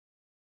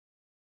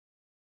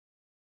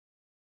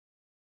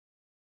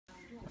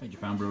Hey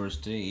Japan Brewers,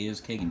 today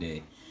is kegging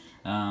day.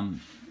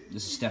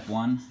 This is step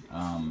one,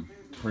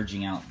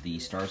 purging out the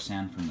star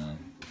sand from the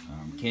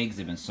kegs.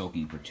 They've been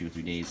soaking for 2 or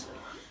 3 days.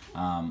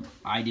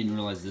 I didn't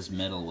realize this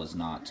metal was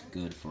not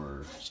good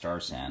for star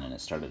sand, and it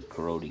started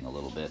corroding a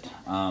little bit.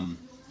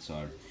 So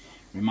a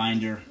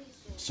reminder,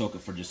 soak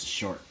it for just a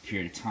short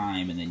period of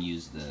time and then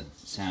use the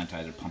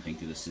sanitizer pumping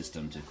through the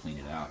system to clean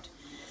it out.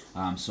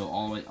 So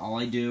all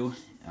I do,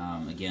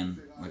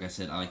 again, like I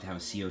said, I like to have a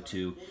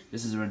CO2.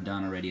 This is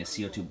done already, a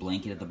CO2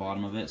 blanket at the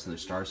bottom of it. So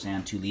there's star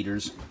sand, 2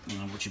 liters,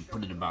 which you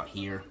put it about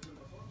here.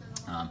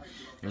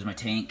 There's my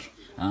tank.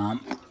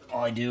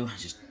 All I do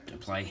is just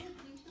apply.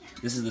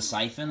 This is the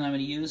siphon I'm going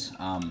to use.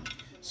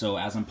 So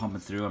as I'm pumping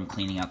through, I'm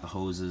cleaning out the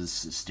hoses,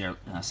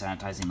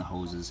 sanitizing the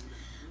hoses.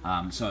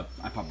 So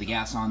I pop the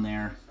gas on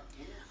there,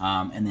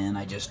 and then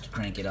I just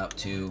crank it up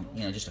to,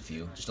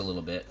 just a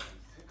little bit.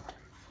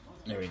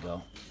 There we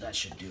go. That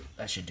should do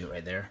it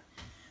right there.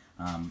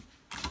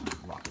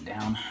 Lock it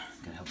down.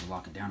 Gotta help to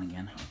lock it down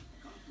again.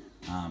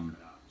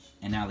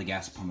 And now the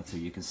gas is pumping through.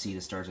 You can see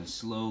the stars are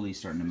slowly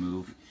starting to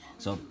move.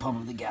 So pump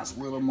up the gas a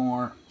little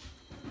more,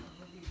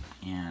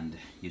 and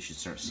you should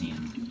start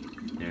seeing.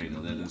 There you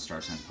go. The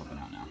star sand's pumping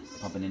out now.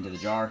 Pumping into the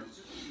jar.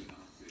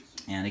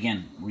 And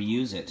again,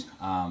 reuse it.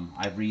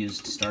 I've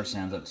reused star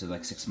sands up to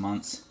like 6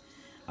 months.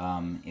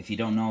 If you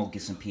don't know,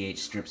 get some pH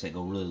strips that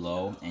go really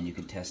low, and you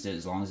can test it.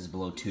 As long as it's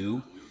below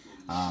 2,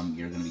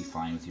 you're going to be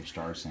fine with your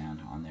star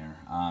sand on there.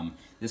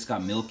 This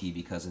got milky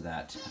because of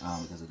that,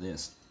 because of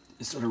this.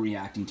 It's sort of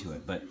reacting to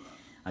it, but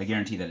I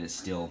guarantee that it's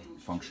still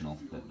functional.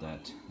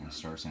 That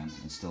star sand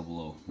is still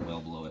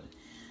well below it.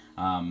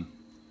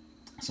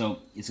 So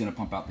it's going to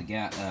pump out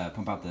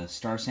the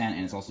star sand,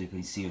 and it's also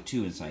putting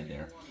CO2 inside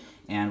there.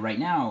 And right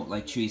now,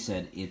 like Chewy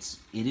said, it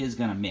is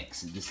going to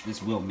mix.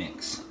 This will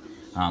mix.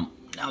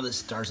 Now this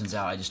star sand's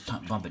out, I just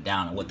bump it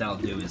down, and what that'll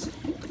do is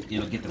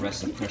it'll get the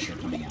rest of the pressure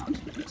coming out.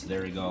 So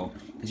there we go,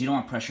 because you don't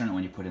want pressure in it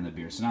when you put in the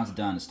beer. So now it's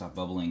done, it stopped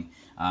bubbling.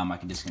 I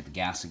can disconnect the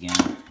gas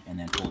again, and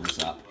then pull this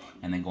up,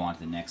 and then go on to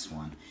the next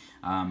one.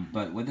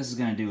 But what this is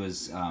going to do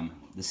is,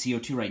 the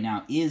CO2 right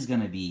now is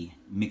going to be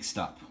mixed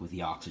up with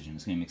the oxygen.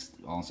 It's going to be mixed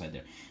all inside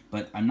there.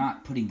 But I'm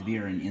not putting the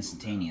beer in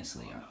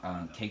instantaneously.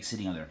 Keg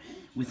sitting on there.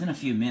 Within a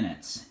few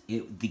minutes,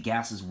 the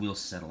gases will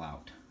settle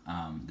out.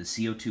 The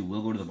CO2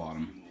 will go to the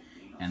bottom,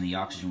 and the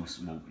oxygen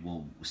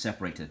will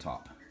separate to the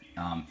top,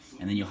 and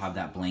then you'll have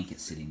that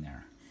blanket sitting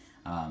there.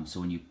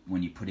 So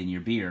when you put in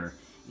your beer,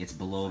 it's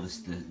below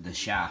the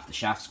shaft. The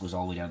shaft goes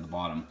all the way down to the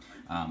bottom.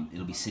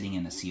 It'll be sitting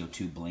in the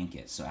CO2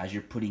 blanket. So as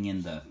you're putting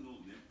in the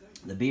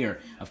beer,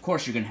 of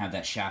course you're going to have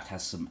that shaft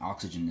has some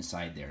oxygen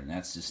inside there, and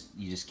that's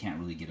you just can't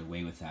really get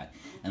away with that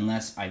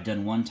unless I've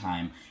done one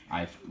time.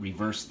 I've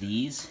reversed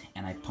these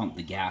and I pump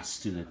the gas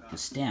through the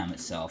stem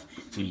itself.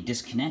 So when you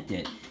disconnect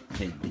it,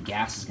 the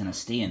gas is going to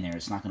stay in there.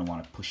 It's not going to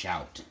want to push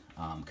out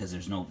because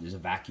there's a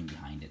vacuum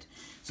behind it.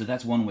 So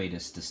that's one way to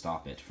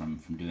stop it from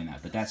doing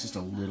that. But that's just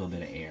a little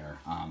bit of air,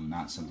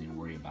 not something to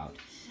worry about.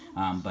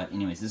 But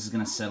anyways, this is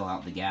going to settle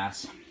out the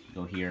gas.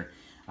 Go here.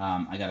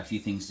 I got a few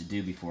things to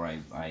do before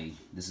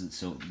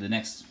so the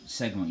next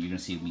segment you're going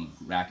to see me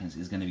racking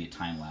is going to be a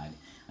time lag,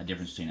 a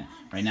difference between it.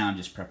 Right now I'm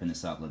just prepping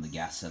this up, letting the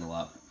gas settle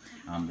up.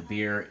 The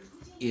beer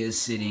is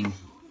sitting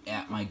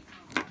at my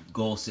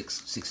goal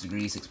 6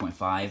 degrees,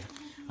 6.5.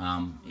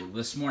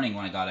 This morning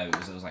when I got it,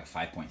 it was like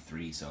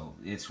 5.3, so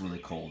it's really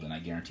cold, and I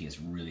guarantee it's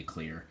really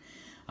clear.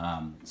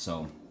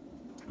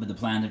 But the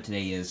plan of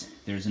today is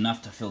there's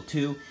enough to fill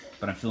 2,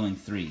 but I'm filling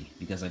 3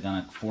 because I'm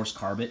going to force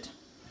carb it.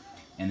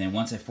 And then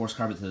once I force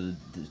carb it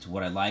to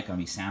what I like, I'll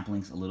be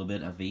sampling a little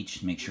bit of each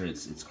to make sure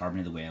it's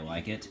carbonated the way I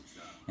like it.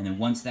 And then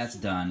once that's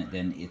done,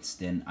 then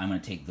I'm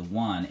going to take the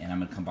 1 and I'm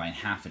going to combine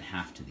half and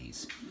half to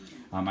these.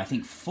 I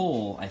think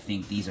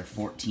these are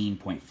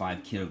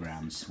 14.5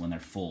 kilograms when they're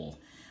full.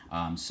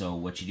 So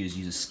what you do is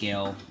use a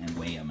scale and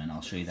weigh them, and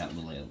I'll show you that a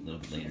little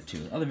bit later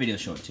too. Other videos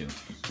show it too.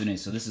 So anyway,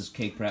 so this is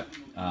keg prep.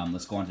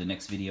 Let's go on to the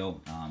next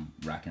video,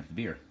 racking up the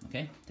beer.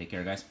 Okay, take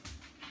care, guys.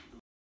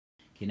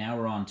 Okay, now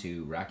we're on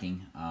to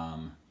racking.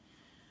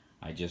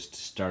 I just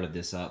started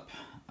this up.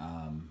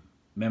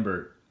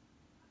 Remember,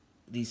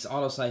 these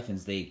auto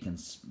siphons, they can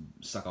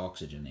suck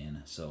oxygen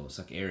in, so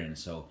suck air in.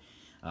 So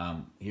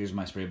here's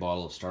my spray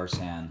bottle of star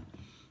sand.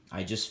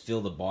 I just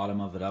fill the bottom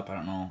of it up. I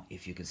don't know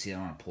if you can see it. I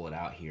want to pull it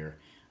out here.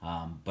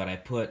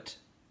 But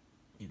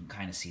you can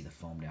kind of see the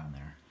foam down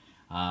there.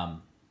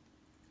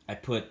 I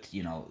put,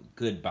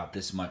 good about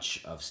this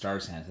much of star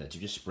sand that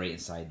you just spray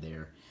inside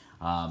there.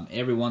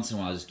 Every once in a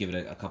while, I'll just give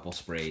it a couple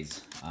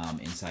sprays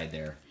inside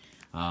there,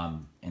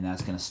 and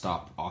that's going to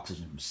stop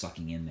oxygen from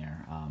sucking in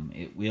there.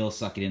 It will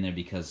suck it in there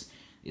because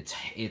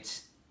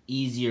it's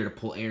easier to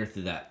pull air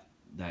through that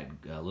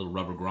little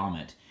rubber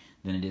grommet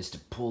than it is to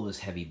pull this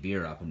heavy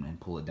beer up and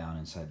pull it down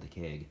inside the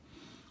keg.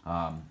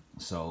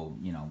 So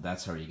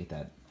that's how you get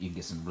that. You can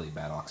get some really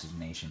bad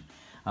oxygenation.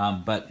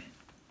 But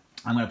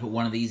I'm going to put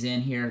one of these in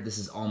here. This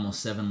is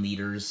almost 7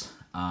 liters.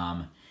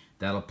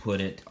 That'll put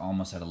it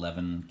almost at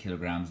 11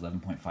 kilograms,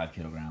 11.5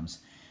 kilograms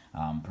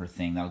per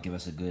thing. That'll give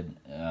us a good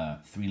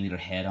 3-liter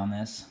head on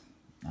this.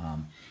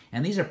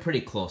 And these are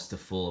pretty close to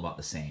full, about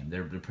the same.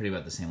 They're pretty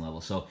about the same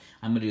level. So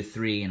I'm gonna do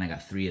 3, and I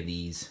got 3 of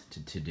these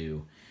to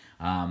do.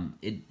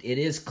 It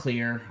is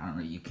clear. I don't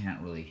know. You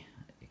can't really.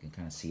 You can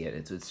kind of see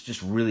it. It's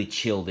just really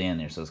chilled in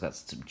there. So it's got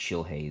some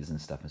chill haze and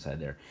stuff inside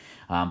there.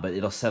 But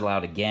it'll settle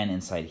out again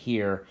inside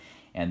here,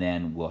 and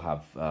then we'll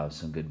have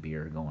some good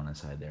beer going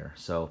inside there.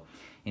 So,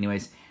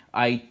 anyways,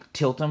 I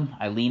tilt them.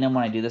 I lean them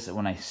when I do this.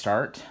 When I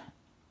start.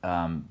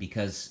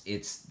 Because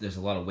there's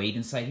a lot of weight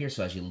inside here,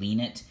 so as you lean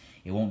it,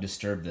 it won't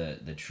disturb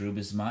the tube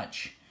as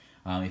much.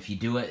 If you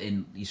do it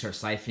and you start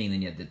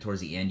siphoning, then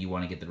towards the end you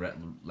want to get the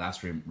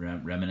last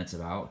remnants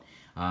out,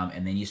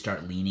 and then you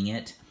start leaning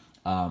it.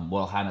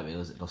 What'll happen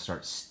is it'll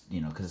start,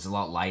 because it's a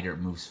lot lighter,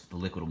 the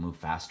liquid will move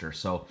faster.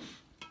 So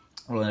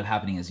what'll end up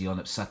happening is you'll end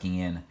up sucking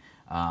in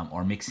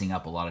or mixing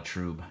up a lot of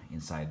tube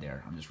inside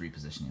there. I'm just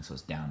repositioning it so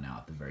it's down now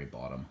at the very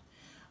bottom.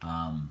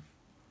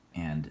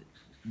 And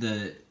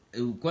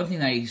one thing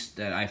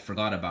that I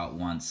forgot about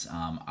once,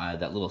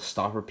 that little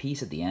stopper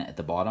piece at the end, at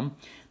the bottom,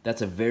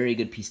 that's a very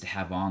good piece to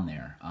have on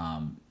there,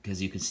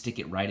 because you can stick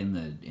it right in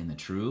the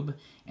tube,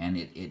 and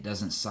it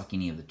doesn't suck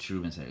any of the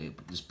tube inside.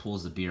 It just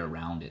pulls the beer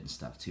around it and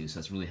stuff too, so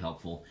that's really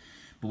helpful.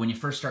 But when you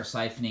first start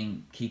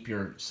siphoning, keep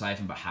your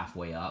siphon about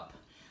halfway up.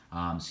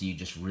 So you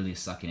just really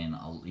suck it in.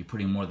 You're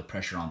putting more of the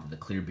pressure onto the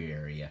clear beer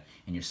area,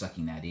 and you're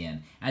sucking that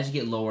in. As you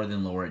get lower,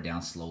 then lower it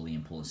down slowly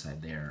and pull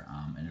inside there,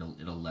 and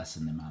it'll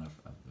lessen the amount of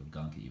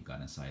gunk that you've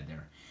got inside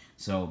there.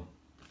 So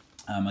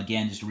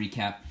again, just to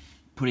recap,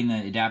 putting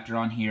the adapter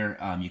on here,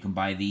 you can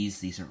buy these.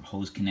 These are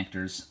hose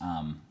connectors.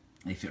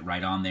 They fit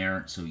right on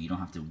there, so you don't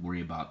have to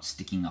worry about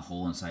sticking a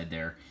hole inside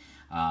there.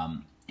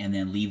 And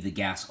then leave the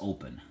gas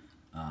open,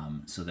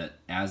 so that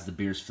as the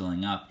beer's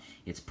filling up,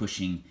 it's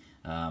pushing.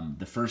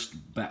 The first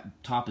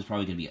top is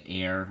probably going to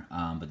be air,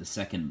 but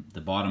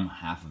the bottom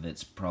half of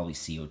it's probably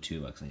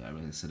CO2. Actually,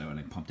 like I said, when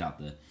I pumped out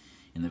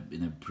in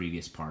the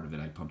previous part of it,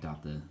 I pumped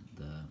out the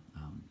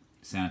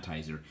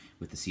sanitizer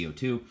with the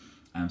CO2.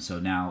 So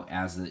now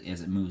as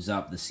it moves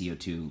up, the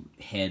CO2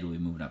 head will be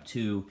moving up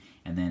too,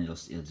 and then it'll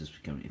just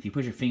become. If you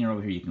put your finger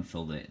over here, you can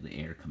feel the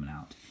air coming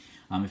out.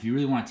 If you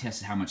really want to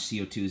test how much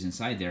CO2 is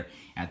inside there,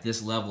 at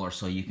this level or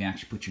so, you can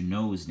actually put your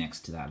nose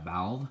next to that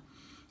valve.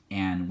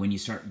 And when you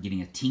start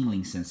getting a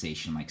tingling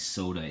sensation like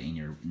soda in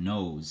your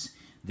nose,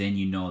 then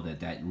you know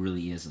that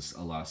really is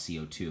a lot of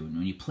CO2. And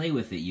when you play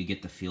with it, you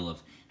get the feel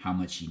of how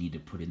much you need to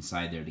put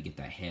inside there to get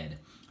that head.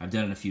 I've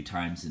done it a few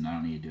times, and I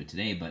don't need to do it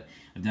today, but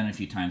I've done it a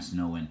few times to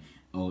know when,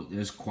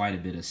 there's quite a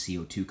bit of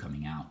CO2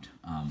 coming out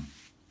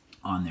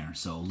on there.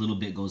 So a little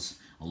bit goes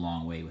a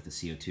long way with the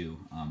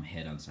CO2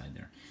 head inside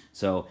there.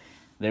 So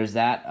there's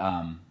that.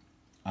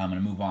 I'm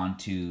going to move on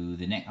to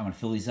the next. I'm going to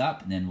fill these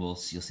up, and then you'll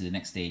see the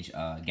next stage,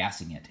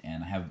 gassing it.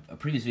 And I have a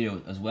previous video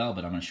as well,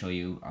 but I'm going to show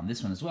you on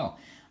this one as well.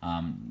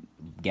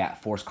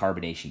 Forced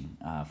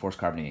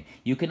carbonation.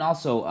 You can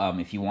also,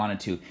 if you wanted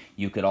to,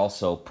 you could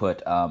also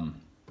put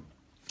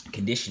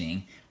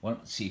conditioning.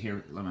 See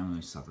here. Let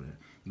me stop it.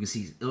 You can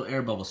see little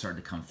air bubbles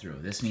starting to come through.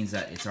 This means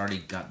that it's already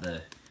got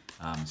the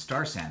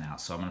star sand out,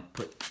 so I'm going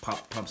to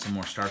pump some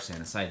more star sand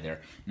inside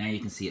there. Now you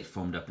can see it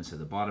foamed up into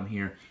the bottom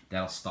here.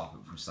 That'll stop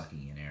it from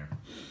sucking in air.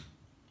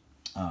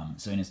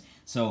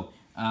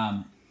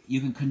 You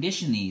can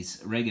condition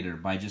these regular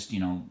by just,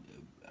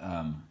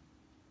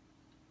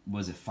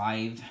 was it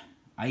 5?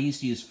 I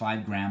used to use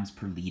 5 grams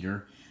per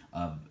liter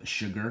of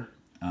sugar,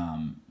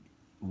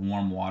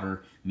 warm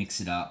water,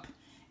 mix it up,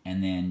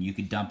 and then you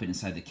could dump it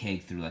inside the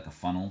keg through like a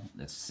funnel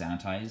that's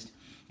sanitized,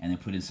 and then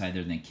put it inside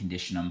there and then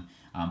condition them.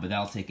 But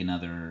that'll take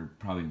another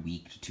probably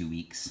week to 2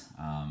 weeks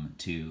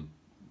to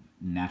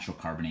natural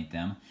carbonate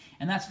them,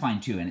 and that's fine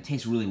too. And it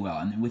tastes really well.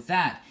 And with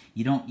that,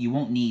 you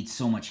won't need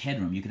so much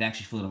headroom. You could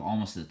actually fill it up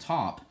almost to the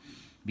top,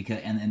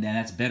 because and then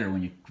that's better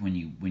when you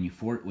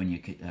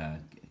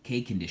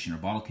keg condition or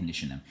bottle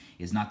condition them,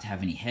 is not to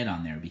have any head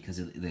on there, because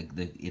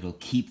it'll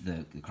keep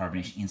the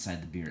carbonation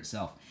inside the beer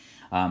itself.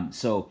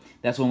 So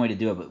that's one way to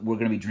do it, but we're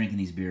going to be drinking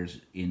these beers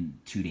in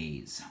 2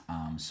 days.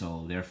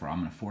 So therefore, I'm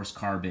going to force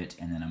carb it,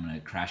 and then I'm going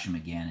to crash them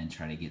again and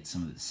try to get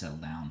some of it to settle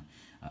down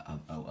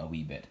a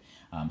wee bit.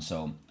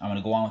 So I'm going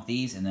to go on with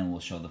these, and then we'll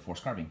show the force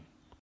carbing.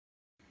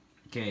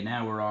 Okay,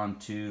 now we're on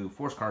to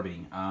force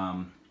carbing.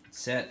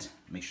 Set,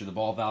 make sure the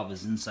ball valve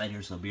is inside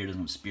here so the beer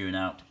doesn't come spewing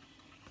out.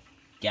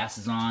 Gas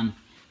is on,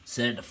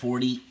 set it to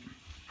 40.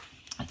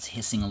 It's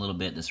hissing a little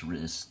bit. This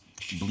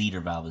bleeder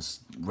valve is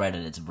right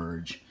at its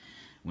verge.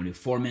 We're going to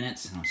do 4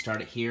 minutes, and I'll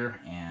start it here,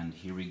 and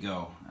here we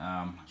go.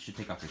 Should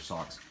take off your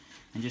socks,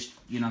 and just,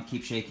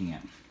 keep shaking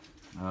it.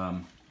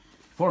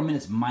 4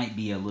 minutes might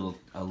be a little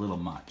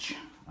much,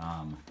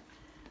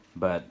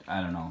 but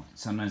I don't know.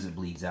 Sometimes it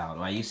bleeds out.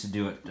 I used to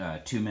do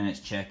it 2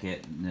 minutes, check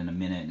it, and then a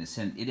minute,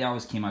 and it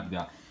always came out to be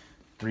about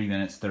 3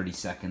 minutes, 30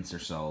 seconds or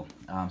so.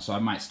 So I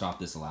might stop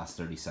this the last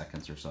 30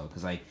 seconds or so,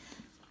 because I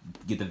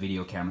get the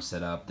video camera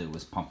set up that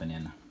was pumping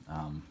in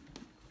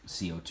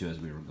CO2 as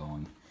we were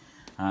going.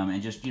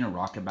 And just,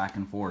 rock it back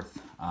and forth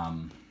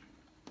on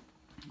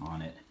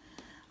it,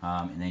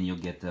 and then you'll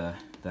get that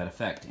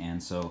effect.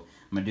 And so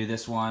I'm going to do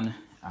this one.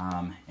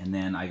 and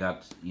then I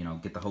got,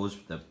 get the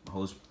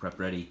hose prep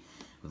ready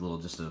with a little,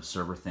 just a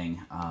server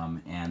thing,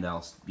 and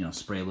I'll,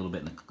 spray a little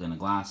bit in a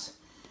glass,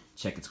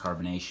 check its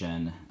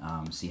carbonation,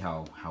 see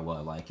how well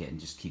I like it, and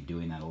just keep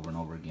doing that over and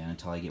over again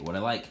until I get what I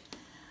like.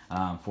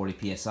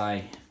 40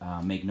 psi,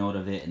 make note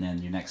of it, and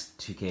then your next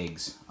 2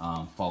 kegs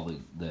follow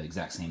the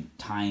exact same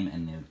time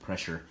and the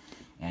pressure,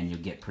 and you'll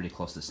get pretty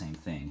close to the same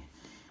thing.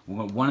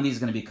 One of these is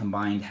going to be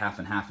combined half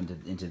and half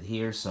into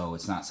here, so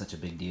it's not such a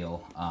big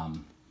deal.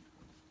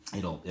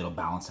 It'll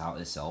balance out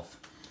itself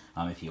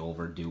if you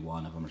overdo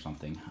one of them or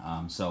something.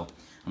 So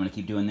I'm going to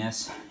keep doing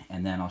this,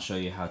 and then I'll show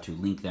you how to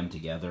link them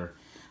together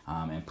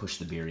and push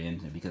the beer in,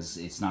 because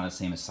it's not the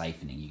same as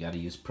siphoning. You got to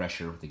use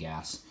pressure with the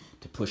gas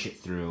to push it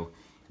through,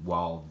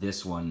 while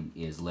this one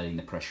is letting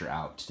the pressure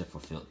out to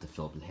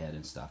fill up the head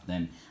and stuff.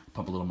 Then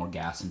pump a little more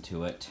gas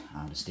into it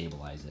to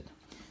stabilize it.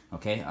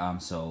 Okay,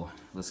 so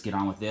let's get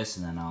on with this,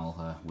 and then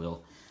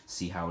we'll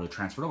see how it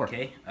transferred over.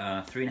 Okay,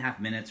 3.5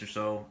 minutes or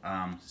so.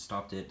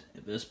 Stopped it.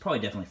 It was probably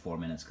definitely 4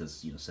 minutes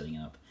because setting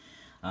it up.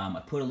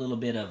 I put a little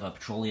bit of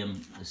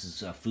petroleum. This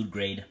is food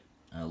grade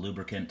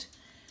lubricant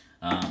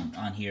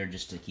on here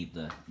just to keep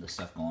the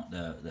stuff going.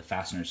 The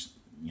fasteners,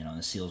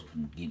 the seals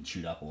from getting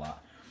chewed up a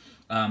lot.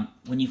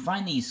 When you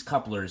find these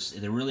couplers,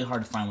 they're really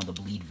hard to find with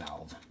a bleed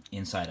valve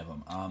inside of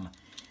them.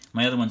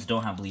 My other ones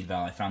don't have bleed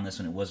valve. I found this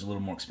one, it was a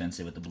little more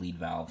expensive with the bleed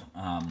valve,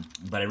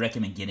 but I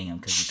recommend getting them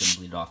because you can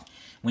bleed it off.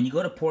 When you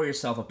go to pour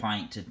yourself a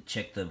pint to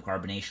check the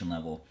carbonation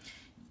level,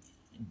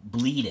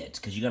 bleed it,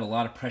 because you got a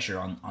lot of pressure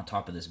on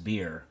top of this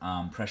beer,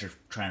 pressure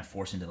trying to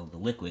force into the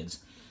liquids.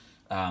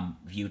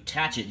 If you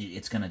attach it,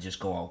 it's going to just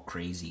go all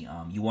crazy.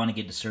 You want to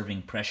get to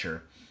serving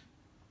pressure,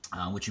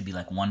 which would be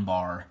like 1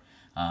 bar,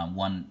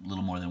 one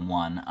little more than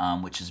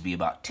 1, which is be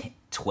about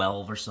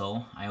 12 or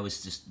so. I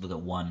always just look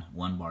at 1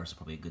 bar is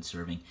probably a good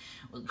serving.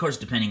 Of course,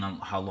 depending on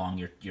how long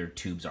your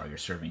tubes are, your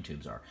serving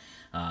tubes are.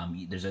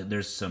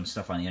 There's some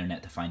stuff on the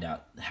internet to find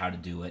out how to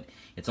do it.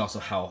 It's also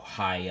how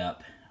high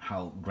up,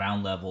 how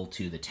ground level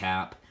to the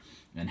tap,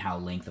 and how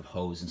length of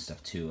hose and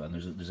stuff too. And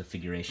there's a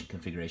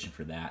configuration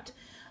for that.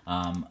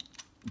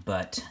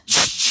 But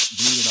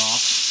bleed it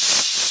off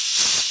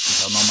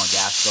until no more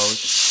gas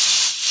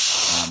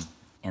goes.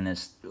 And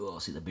this,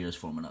 see the beer's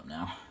forming up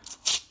now,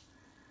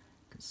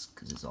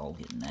 because it's all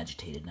getting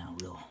agitated now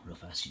real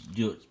fast. You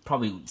do it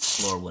probably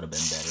slower would have been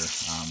better.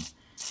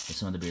 But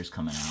some of the beer's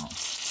coming out.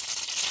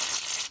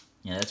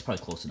 Yeah, that's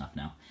probably close enough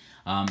now.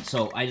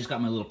 So I just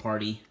got my little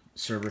party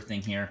server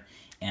thing here,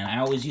 and I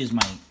always use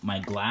my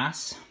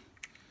glass.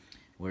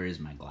 Where is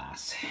my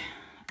glass?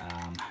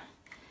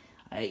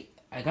 I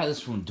got this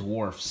from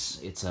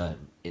Dwarfs.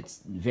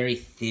 It's very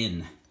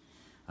thin.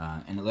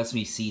 And it lets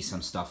me see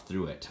some stuff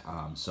through it.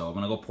 So I'm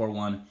going to go pour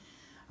one.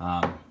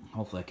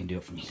 Hopefully I can do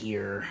it from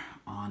here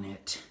on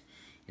it.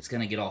 It's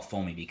going to get all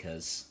foamy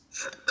because,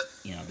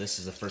 this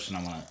is the first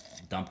one I want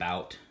to dump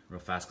out real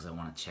fast because I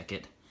want to check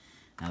it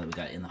now that we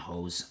got it in the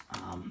hose.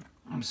 I'm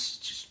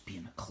just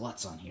being a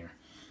klutz on here.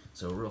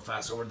 So real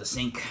fast over to the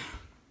sink.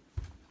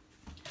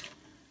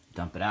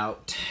 Dump it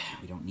out.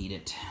 We don't need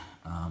it.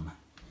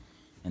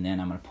 And then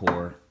I'm going to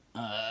pour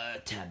a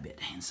tad bit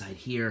inside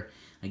here.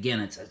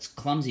 Again, it's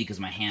clumsy because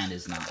my hand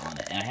is not on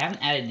it. And I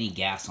haven't added any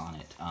gas on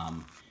it.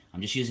 I'm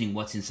just using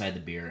what's inside the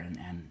beer.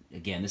 And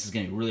again, this is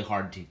going to be really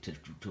hard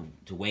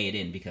to weigh it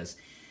in because,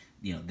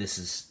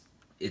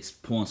 it's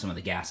pulling some of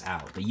the gas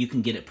out. But you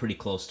can get it pretty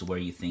close to where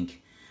you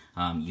think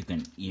you're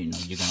going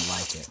to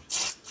like it.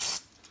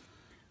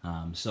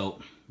 So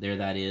there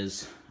that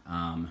is.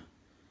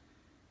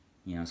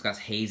 It's got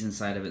haze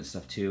inside of it and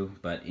stuff too.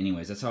 But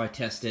anyways, that's how I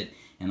test it.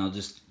 And I'll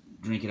just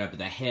drink it up. But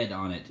the head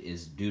on it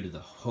is due to the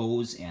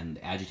hose and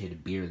the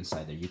agitated beer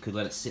inside there. You could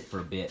let it sit for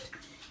a bit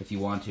if you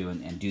want to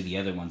and do the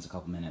other ones a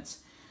couple minutes.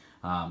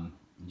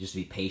 Just to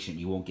be patient.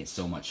 You won't get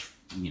so much,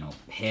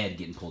 head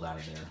getting pulled out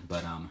of there.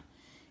 But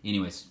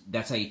anyways,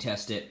 that's how you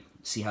test it.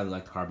 See how they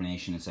like the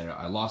carbonation, etc.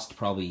 I lost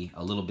probably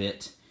a little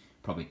bit,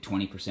 probably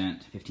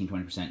 20%,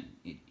 15-20%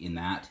 in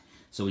that.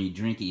 So when you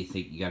drink it,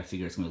 you got to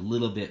figure it's going to be a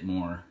little bit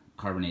more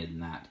carbonated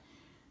than that.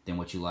 Than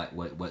what you like,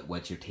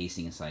 what you're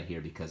tasting inside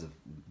here because of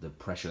the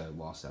pressure that I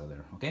lost out of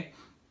there. Okay,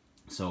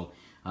 so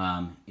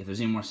if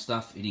there's any more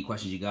stuff, any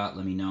questions you got,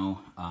 let me know.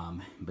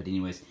 But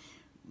anyways,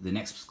 the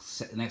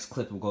next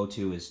clip we'll go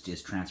to is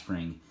just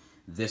transferring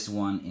this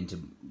one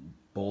into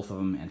both of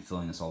them and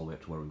filling this all the way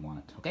up to where we want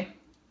it. Okay,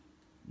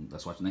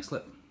 let's watch the next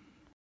clip.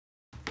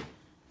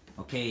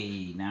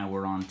 Okay, now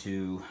we're on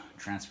to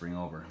transferring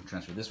over.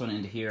 Transfer this one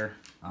into here.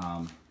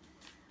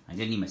 I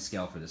didn't need my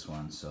scale for this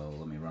one, so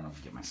let me run over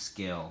and get my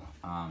scale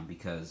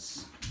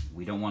because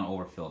we don't want to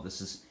overfill it.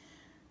 This is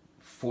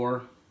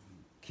 4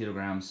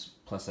 kilograms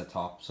plus that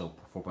top, so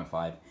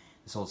 4.5.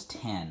 This holds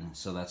 10,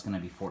 so that's going to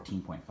be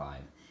 14.5,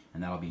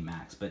 and that'll be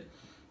max. But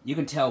you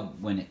can tell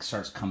when it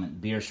starts coming,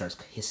 beer starts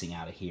hissing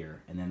out of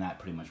here, and then that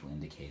pretty much will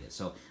indicate it.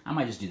 So I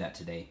might just do that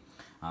today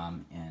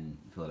and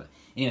fill it up.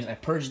 Anyways, I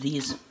purged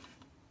these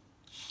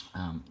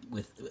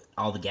with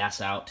all the gas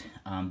out.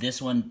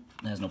 This one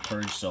has no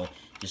purge, so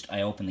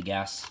I open the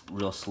gas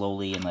real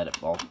slowly and let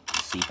it all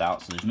seep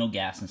out, so there's no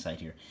gas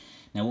inside here.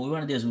 Now what we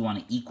want to do is we want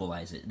to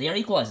equalize it. They are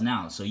equalized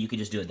now, so you could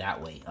just do it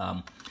that way.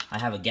 I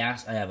have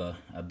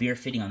a beer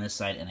fitting on this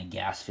side and a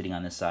gas fitting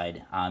on this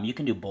side. You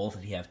can do both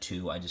if you have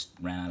two. I just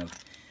ran out of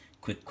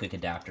quick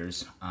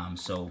adapters.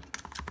 So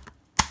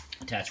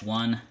attach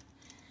one,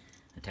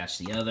 attach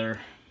the other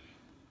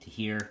to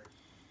here,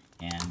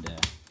 and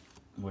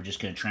we're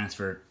just going to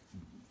transfer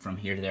from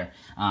here to there.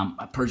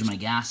 I purge my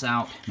gas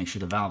out, make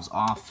sure the valve's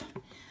off.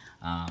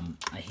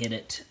 I hit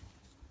it.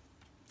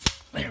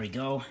 There we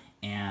go.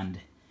 And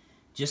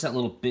just that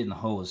little bit in the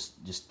hose,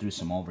 just threw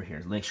some over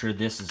here. Make sure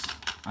this is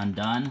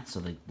undone so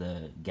that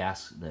the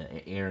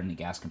air and the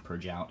gas can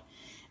purge out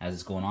as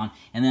it's going on.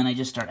 And then I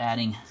just start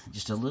adding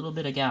just a little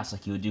bit of gas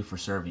like you would do for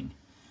serving.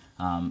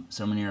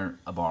 Somewhere near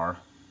a bar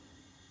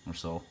or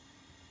so.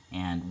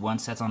 And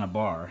once that's on a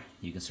bar,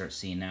 you can start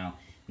seeing now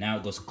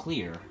it goes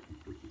clear,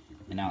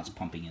 and now it's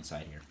pumping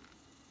inside here.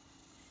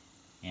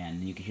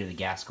 And you can hear the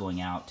gas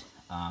going out.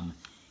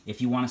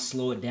 If you want to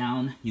slow it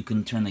down, you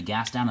can turn the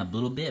gas down a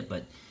little bit,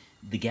 but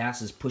the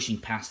gas is pushing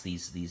past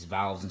these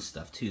valves and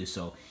stuff too,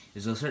 so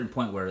there's a certain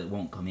point where it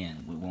won't come in,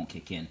 it won't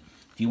kick in.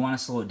 If you want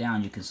to slow it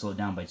down, you can slow it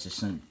down by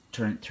just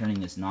turning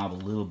this knob a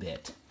little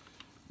bit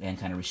and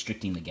kind of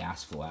restricting the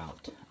gas flow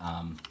out.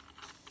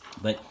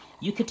 But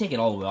you could take it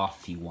all the way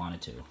off if you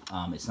wanted to.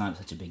 It's not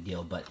such a big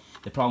deal, but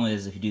the problem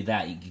is if you do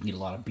that, you can get a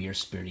lot of beer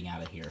spurting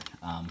out of here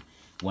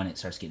when it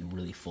starts getting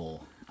really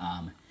full.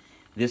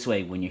 This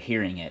way, when you're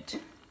hearing it,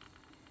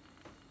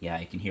 yeah,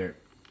 you can hear it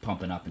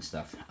pumping up and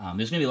stuff.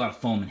 There's going to be a lot of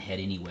foam in head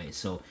anyway,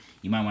 so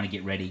you might want to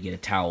get ready, get a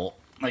towel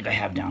like I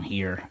have down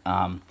here,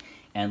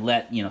 and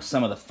let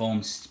some of the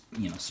foam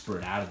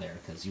spurt out of there,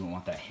 because you don't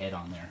want that head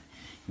on there.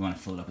 You want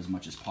to fill it up as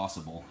much as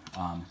possible.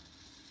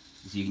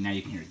 So now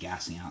you can hear it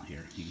gassing out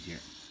here. You can hear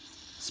it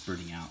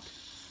spurting out.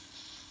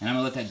 And I'm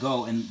gonna let that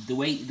go. And the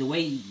way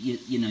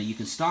you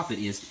can stop it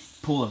is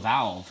pull a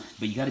valve,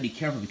 but you got to be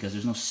careful because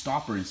there's no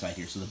stopper inside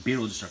here, so the beer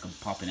will just start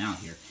popping out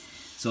here.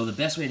 So the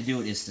best way to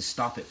do it is to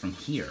stop it from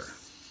here,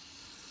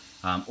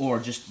 or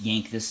just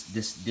yank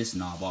this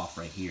knob off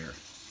right here.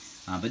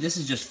 But this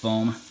is just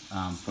foam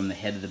from the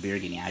head of the beer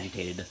getting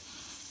agitated.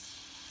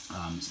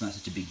 It's not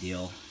such a big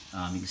deal.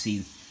 You can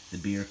see the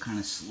beer kind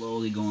of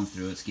slowly going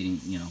through. It's getting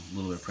a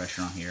little bit of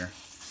pressure on here.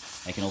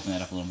 I can open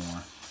that up a little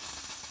more,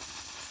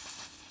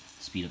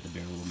 speed up the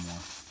beer a little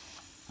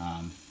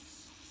more.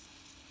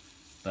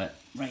 But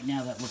right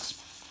now that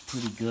looks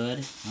pretty good.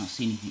 I don't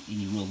see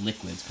any real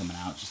liquids coming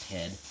out, just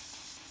head.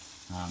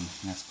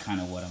 That's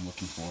kind of what I'm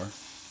looking for.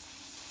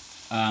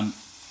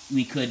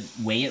 We could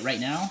weigh it right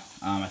now.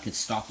 I could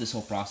stop this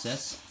whole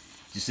process,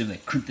 just simply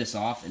crimp this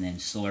off and then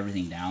slow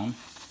everything down.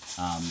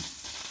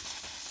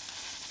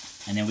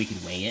 And then we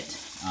could weigh it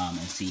and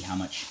see how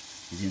much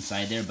is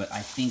inside there. But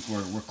I think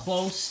we're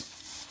close,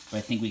 but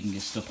I think we can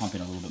still pump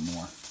in a little bit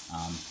more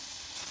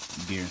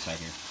beer inside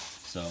here.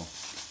 So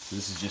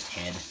this is just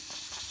head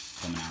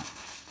coming out.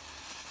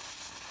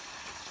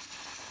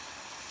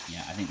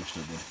 Yeah, I think we're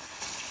still good.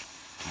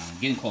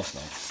 Getting close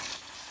though.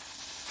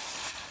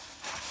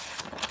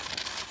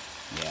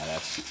 Yeah,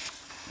 that's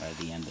right at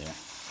the end there.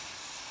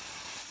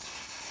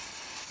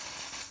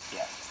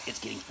 Yeah, it's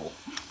getting full.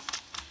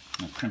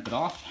 I'm gonna crimp it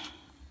off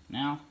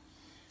now.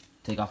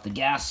 Take off the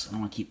gas. I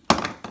don't want to keep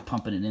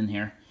pumping it in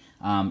here.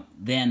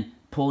 Then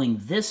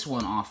pulling this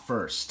one off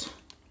first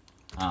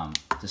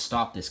to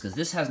stop this, because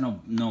this has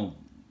no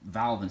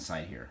valve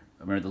inside here.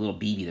 Remember the little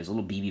BB? There's a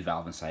little BB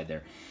valve inside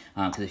there.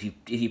 Because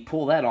if you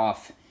pull that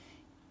off,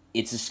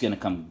 it's just gonna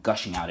come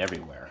gushing out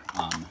everywhere.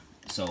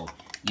 So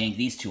yank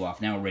these two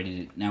off. Now we're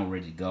ready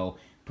to go.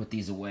 Put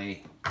these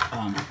away.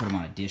 Put them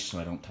on a dish so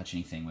I don't touch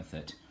anything with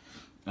it.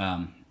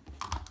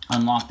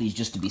 Unlock these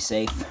just to be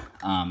safe.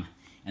 And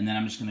then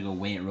I'm just gonna go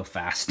weigh it real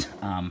fast.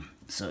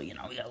 So we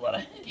got a lot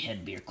of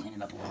head beer. Clean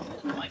it up a little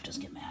bit. My wife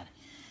doesn't get mad.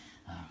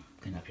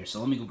 Clean it up here. So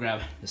let me go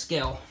grab the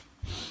scale.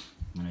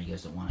 I know you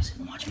guys don't want to sit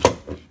and watch me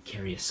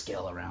carry a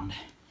scale around,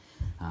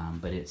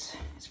 but it's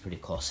pretty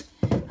close.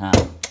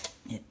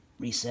 Hit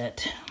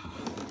reset.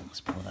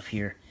 Let's pull it up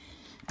here,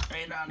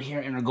 right around here,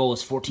 and our goal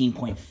is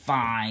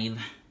 14.5,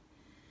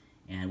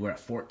 and we're at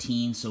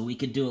 14. So we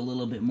could do a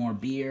little bit more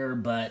beer,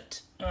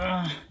 but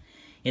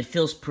it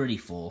feels pretty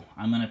full.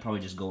 I'm gonna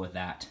probably just go with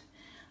that.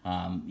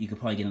 You could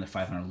probably get another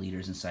 500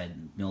 milliliters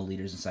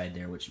inside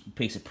there, which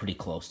makes it pretty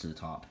close to the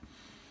top.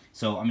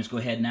 So I'm just go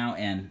ahead now,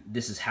 and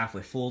this is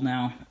halfway full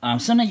now.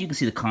 Sometimes you can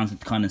see the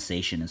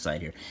condensation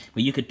inside here,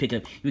 but you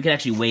could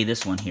actually weigh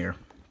this one here,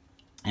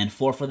 and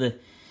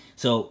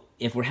so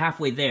if we're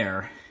halfway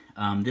there,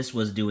 this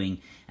was doing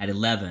at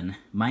 11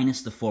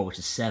 minus the 4, which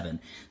is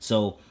 7.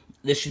 So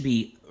this should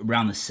be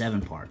around the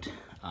 7 part,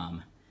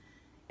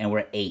 and we're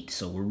at 8,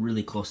 so we're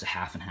really close to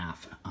half and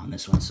half on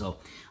this one. So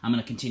I'm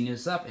gonna continue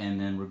this up, and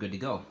then we're good to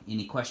go.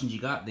 Any questions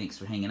you got? Thanks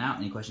for hanging out.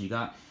 Any questions you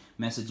got?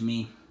 Message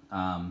me.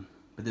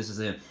 But this is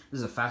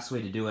a fast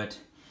way to do it.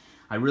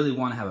 I really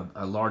want to have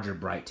a larger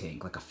bright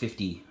tank, like a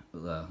 50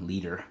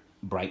 liter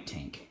bright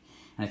tank.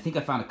 And I think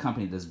I found a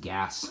company that does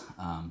gas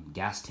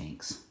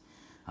tanks,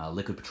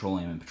 liquid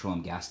petroleum and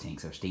petroleum gas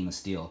tanks that are stainless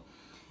steel.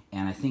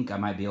 and I think I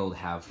might be able to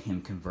have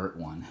him convert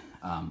one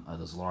of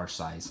those large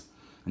size,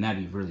 and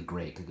that'd be really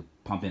great. Could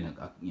pump in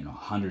a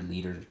 100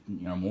 liter,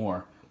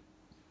 more,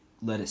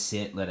 let it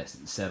sit, let it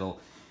settle,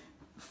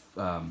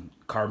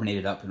 carbonate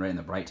it up and right in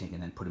the bright tank,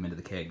 and then put them into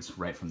the kegs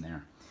right from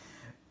there.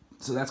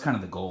 So that's kind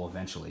of the goal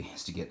eventually,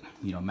 is to get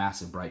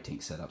massive bright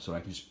tank set up so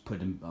I can just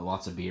put in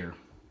lots of beer,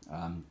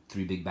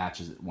 3 big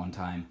batches at one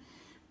time,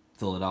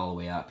 fill it all the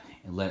way up,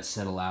 and let it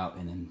settle out,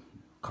 and then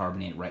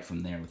carbonate right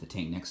from there with the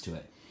tank next to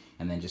it,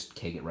 and then just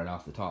keg it right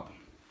off the top.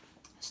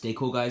 Stay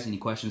cool, guys. Any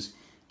questions?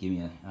 Give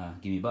me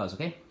a buzz.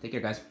 Okay, take care,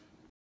 guys.